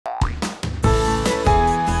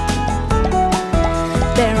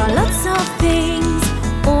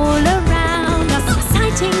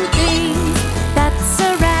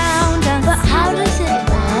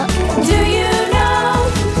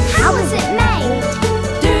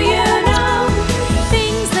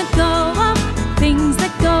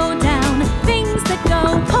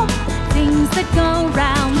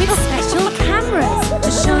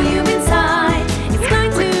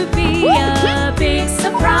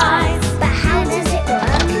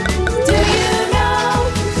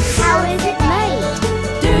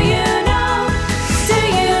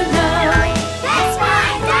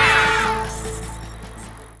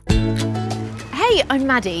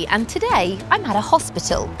Maddie and today I'm at a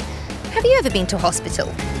hospital. Have you ever been to a hospital?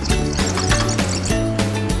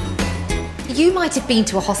 You might have been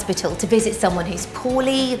to a hospital to visit someone who's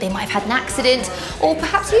poorly, they might have had an accident, or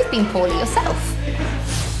perhaps you've been poorly yourself.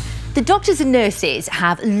 The doctors and nurses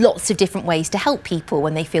have lots of different ways to help people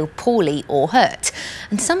when they feel poorly or hurt,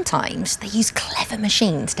 and sometimes they use clever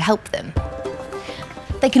machines to help them.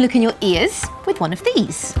 They can look in your ears with one of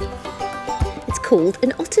these. It's called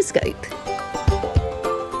an otoscope.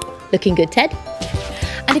 Looking good, Ted?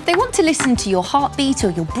 And if they want to listen to your heartbeat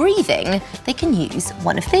or your breathing, they can use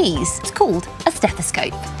one of these. It's called a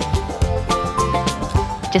stethoscope.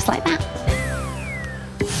 Just like that.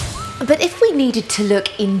 But if we needed to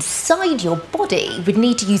look inside your body, we'd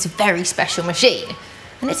need to use a very special machine.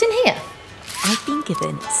 And it's in here. I've been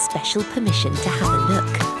given special permission to have a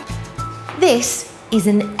look. This is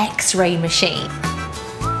an X-ray machine.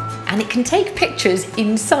 And it can take pictures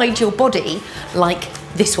inside your body like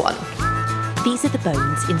this one. These are the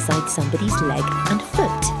bones inside somebody's leg and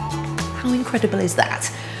foot. How incredible is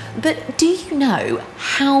that? But do you know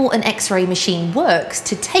how an X-ray machine works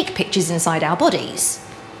to take pictures inside our bodies?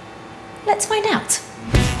 Let's find out.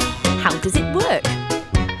 How does it work?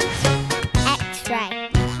 X-ray.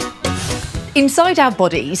 Inside our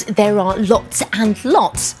bodies, there are lots and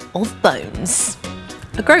lots of bones.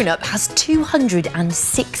 A grown-up has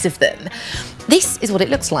 206 of them. This is what it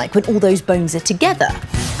looks like when all those bones are together.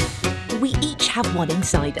 We each have one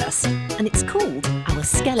inside us, and it's called our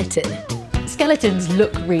skeleton. Skeletons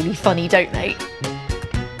look really funny, don't they?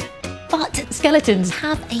 But skeletons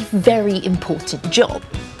have a very important job.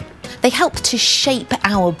 They help to shape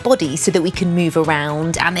our bodies so that we can move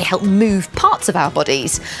around, and they help move parts of our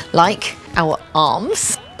bodies, like our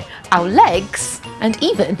arms, our legs, and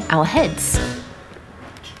even our heads.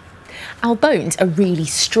 Our bones are really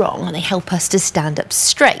strong and they help us to stand up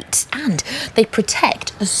straight, and they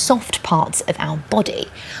protect the soft parts of our body.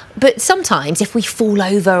 But sometimes if we fall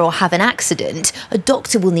over or have an accident, a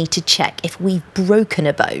doctor will need to check if we've broken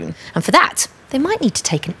a bone, and for that they might need to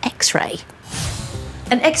take an X-ray.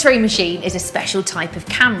 An X-ray machine is a special type of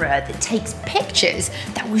camera that takes pictures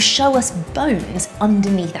that will show us bones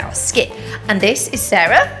underneath our skin. And this is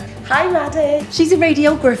Sarah. Hi, Maddie. She's a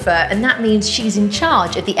radiographer, and that means she's in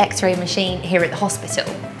charge of the X-ray machine here at the hospital.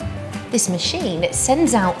 This machine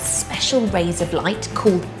sends out special rays of light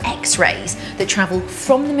called X-rays that travel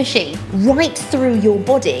from the machine right through your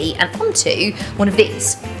body and onto one of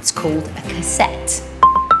these. It's called a cassette.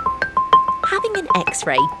 Having an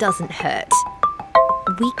X-ray doesn't hurt.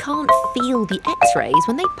 We can't feel the X-rays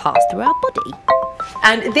when they pass through our body.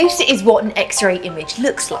 And this is what an X-ray image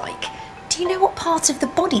looks like. Do you know what part of the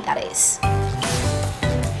body that is?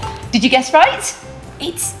 Did you guess right?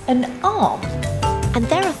 It's an arm. And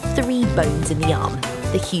there are 3 bones in the arm: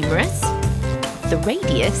 the humerus, the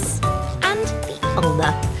radius, and the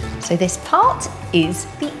ulna. So this part is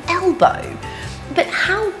the elbow. But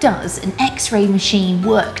how does an X-ray machine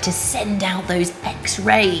work to send out those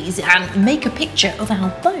X-rays and make a picture of our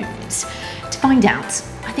bones? To find out,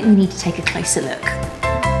 I think we need to take a closer look.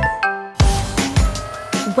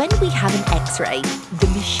 When we have an X-ray, the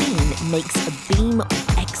machine makes a beam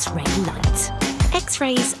of X-ray light.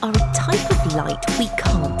 X-rays are a type of light we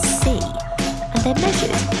can't see, and they're measured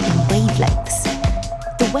in wavelengths.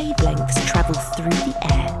 The wavelengths travel through the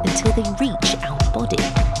air until they reach our body.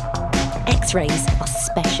 X-rays are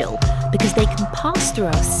special because they can pass through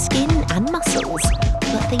our skin and muscles,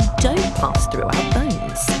 but they don't pass through our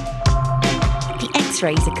bones. The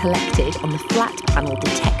X-rays are collected on the flat panel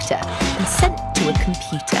detector and sent to a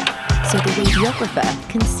computer, so the radiographer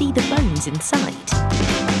can see the bones inside.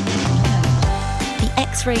 The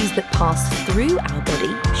X-rays that pass through our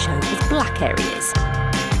body show as black areas,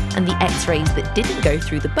 and the X-rays that didn't go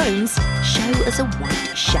through the bones show as a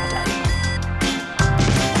white shadow.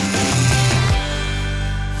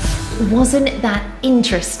 Wasn't that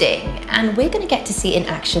interesting? And we're going to get to see it in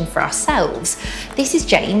action for ourselves. This is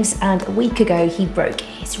James, and a week ago he broke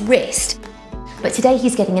his wrist. But today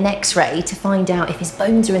he's getting an X-ray to find out if his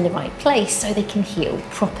bones are in the right place so they can heal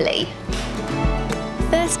properly.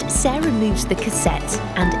 First, Sarah moves the cassette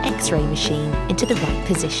and X-ray machine into the right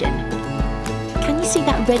position. Can you see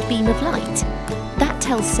that red beam of light? That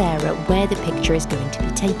tells Sarah where the picture is going to be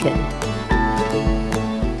taken.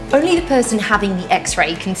 Only the person having the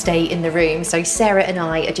X-ray can stay in the room, so Sarah and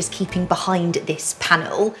I are just keeping behind this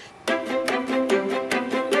panel.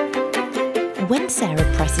 When Sarah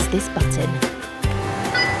presses this button,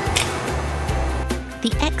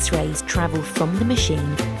 the X-rays travel from the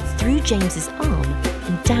machine through James's arm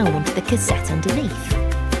and down onto the cassette underneath.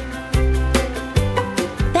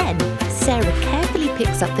 Then Sarah carefully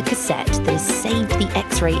picks up the cassette that has saved the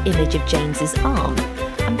X-ray image of James's arm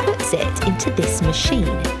and puts it into this machine,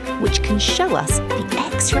 which can show us the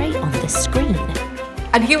X-ray on the screen.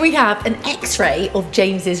 And here we have an X-ray of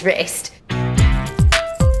James's wrist.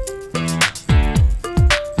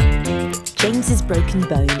 James's broken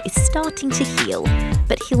bone is starting to heal,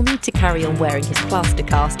 but he'll need to carry on wearing his plaster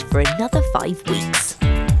cast for another 5 weeks.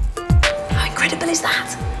 How incredible is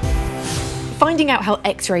that? Finding out how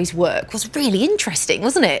X-rays work was really interesting,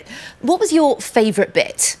 wasn't it? What was your favourite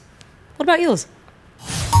bit? What about yours?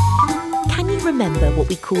 Can you remember what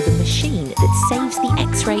we call the machine that saves the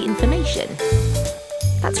X-ray information?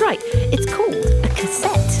 That's right, it's called a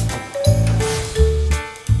cassette.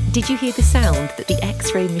 Did you hear the sound that the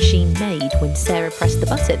X-ray machine made when Sarah pressed the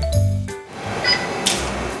button?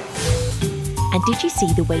 And did you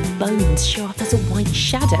see the way bones show up as a white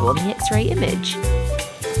shadow on the X-ray image?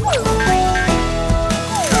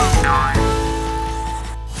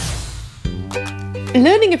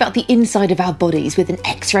 Learning about the inside of our bodies with an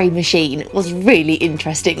X-ray machine was really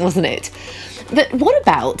interesting, wasn't it? But what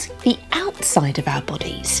about the outside of our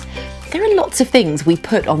bodies? There are lots of things we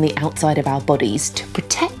put on the outside of our bodies to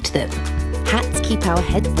protect them. Hats keep our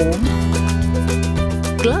head warm.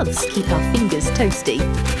 Gloves keep our fingers toasty.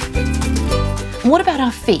 And what about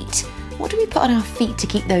our feet? What do we put on our feet to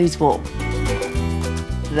keep those warm?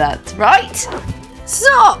 That's right,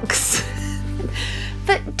 socks!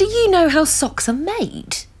 But do you know how socks are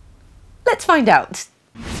made? Let's find out.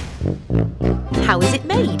 How is it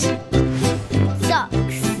made?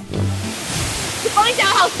 Socks. To find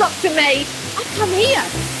out how socks are made, I've come here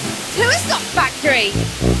to a sock factory.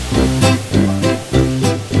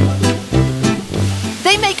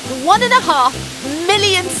 They make 1.5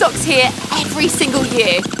 million socks here every single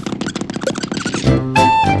year.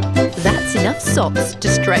 That's enough socks to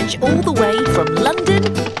stretch all the way from London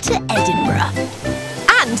to Edinburgh.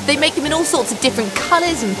 And they make them in all sorts of different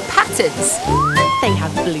colours and patterns. They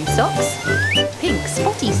have blue socks, pink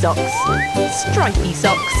spotty socks, stripy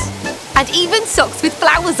socks, And even socks with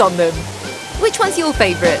flowers on them. Which one's your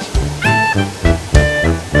favourite?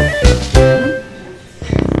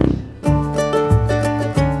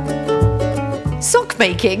 Sock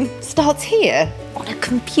making starts here on a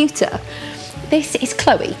computer. This is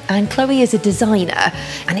Chloe, and Chloe is a designer,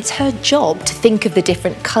 and it's her job to think of the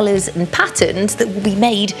different colours and patterns that will be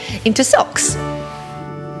made into socks.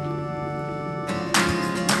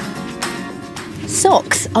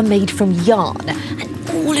 Socks are made from yarn, and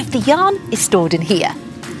all of the yarn is stored in here,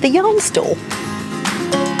 the yarn store.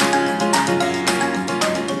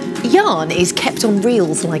 Yarn is kept on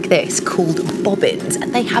reels like this, called bobbins,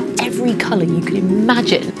 and they have every colour you can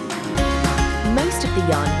imagine. Most of the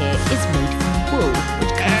yarn here is made from wool,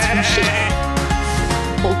 which comes from sheep,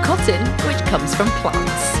 or cotton, which comes from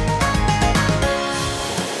plants.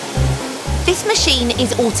 This machine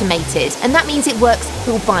is automated, and that means it works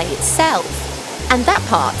all by itself. And that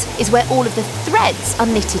part is where all of the threads are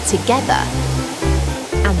knitted together.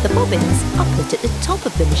 And the bobbins are put at the top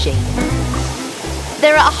of the machine.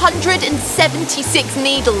 There are 176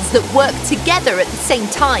 needles that work together at the same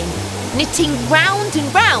time, knitting round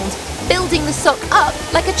and round, building the sock up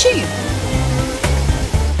like a tube.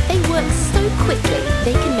 They work so quickly,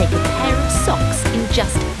 they can make a pair of socks in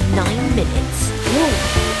just 9 minutes.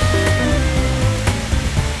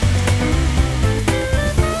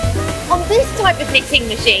 On this type of knitting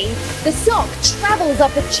machine, the sock travels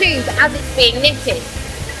up a tube as it's being knitted.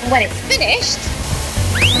 And when it's finished,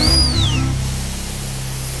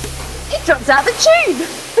 it drops out the tube.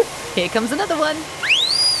 Here comes another one.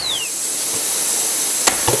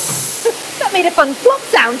 That made a fun flop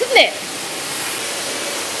sound, didn't it?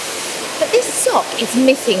 But this sock is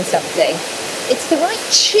missing something. It's the right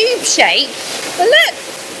tube shape. But look!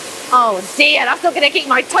 Oh dear, that's not going to keep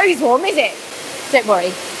my toes warm, is it? Don't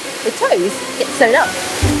worry, the toes get sewn up.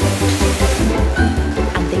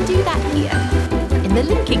 And they do that here, in the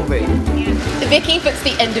linking room. Vicky puts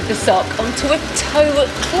the end of the sock onto a toe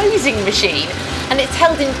closing machine, and it's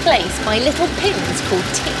held in place by little pins called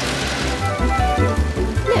teeth.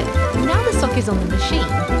 Look, now the sock is on the machine,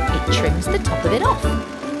 it trims the top of it off. And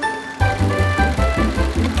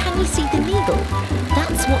can you see the needle?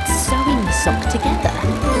 That's what's sewing the sock together.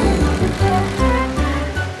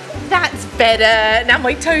 That's better. Now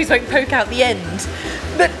my toes won't poke out the end.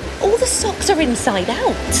 But all the socks are inside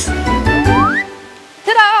out.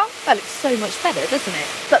 Ta-da! That looks so much better, doesn't it?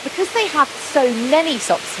 But because they have so many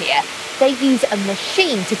socks here, they use a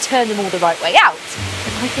machine to turn them all the right way out.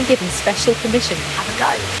 And I've been given special permission to have a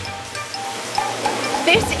go.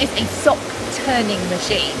 This is a sock turning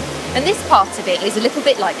machine. And this part of it is a little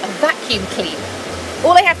bit like a vacuum cleaner.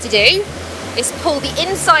 All I have to do is pull the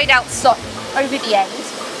inside out sock over the end,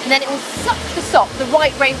 and then it will suck the sock the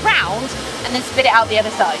right way round and then spit it out the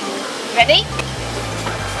other side. Ready?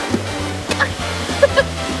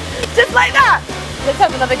 Just like that. Let's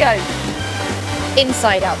have another go.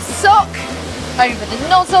 Inside out sock, over the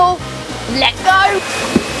nozzle, let go.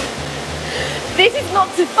 This is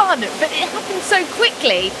not too fun, but it happens so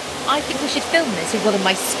quickly. I think we should film this with one of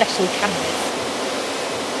my special cameras.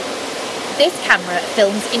 This camera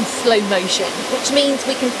films in slow motion, which means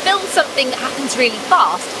we can film something that happens really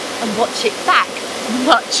fast and watch it back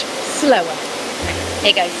much slower.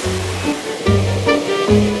 Here goes.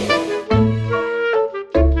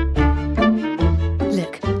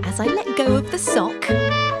 Look, as I let go of the sock,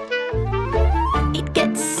 it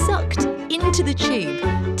gets sucked into the tube,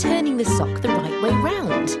 turning the sock the right way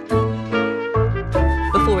round,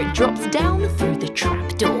 before it drops down through the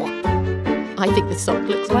trapdoor. I think the sock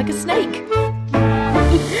looks like a snake.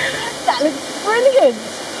 That looks brilliant!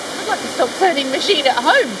 I'd like the sock turning machine at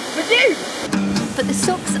home, would you? But the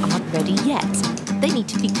socks aren't ready yet. They need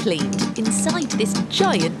to be cleaned inside this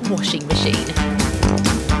giant washing machine.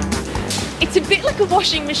 It's a bit like a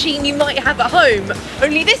washing machine you might have at home,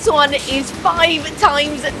 only this one is 5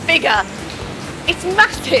 times bigger. It's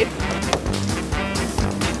massive.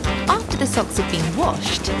 After the socks have been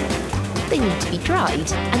washed, they need to be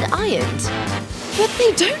dried and ironed. But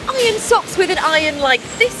they don't iron socks with an iron like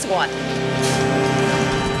this one.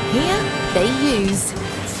 Here they use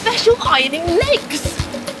Special ironing legs.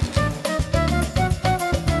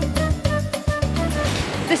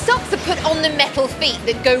 The socks are put on the metal feet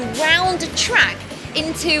that go round a track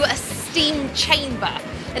into a steam chamber.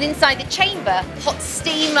 And inside the chamber, hot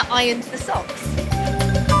steam irons the socks.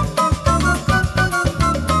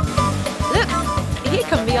 Look, here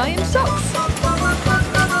come the ironed socks.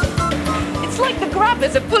 It's like the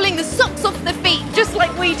grabbers are pulling the socks off the feet just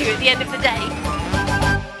like we do at the end of the day.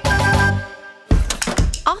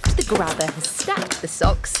 After the grabber has stacked the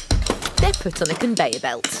socks, they're put on a conveyor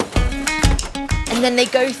belt. And then they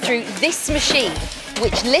go through this machine,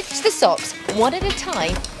 which lifts the socks one at a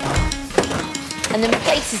time and then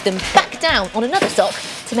places them back down on another sock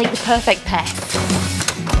to make the perfect pair.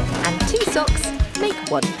 And 2 socks make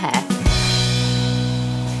 1 pair.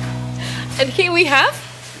 And here we have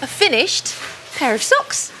a finished pair of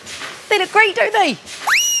socks. They look great, don't they?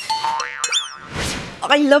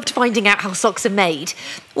 I loved finding out how socks are made.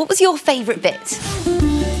 What was your favourite bit?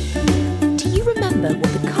 Do you remember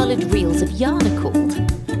what the coloured reels of yarn are called?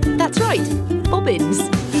 That's right, bobbins.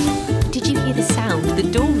 Did you hear the sound the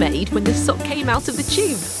door made when the sock came out of the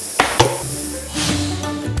tube?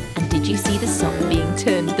 And did you see the sock being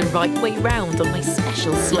turned the right way round on my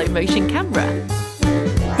special slow motion camera?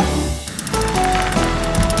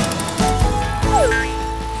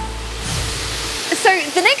 So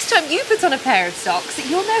the next time you put on a pair of socks,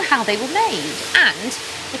 you'll know how they were made. And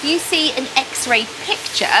if you see an X-ray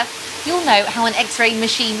picture, you'll know how an X-ray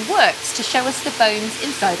machine works to show us the bones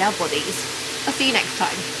inside our bodies. I'll see you next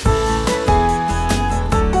time.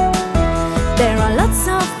 There are lots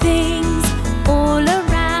of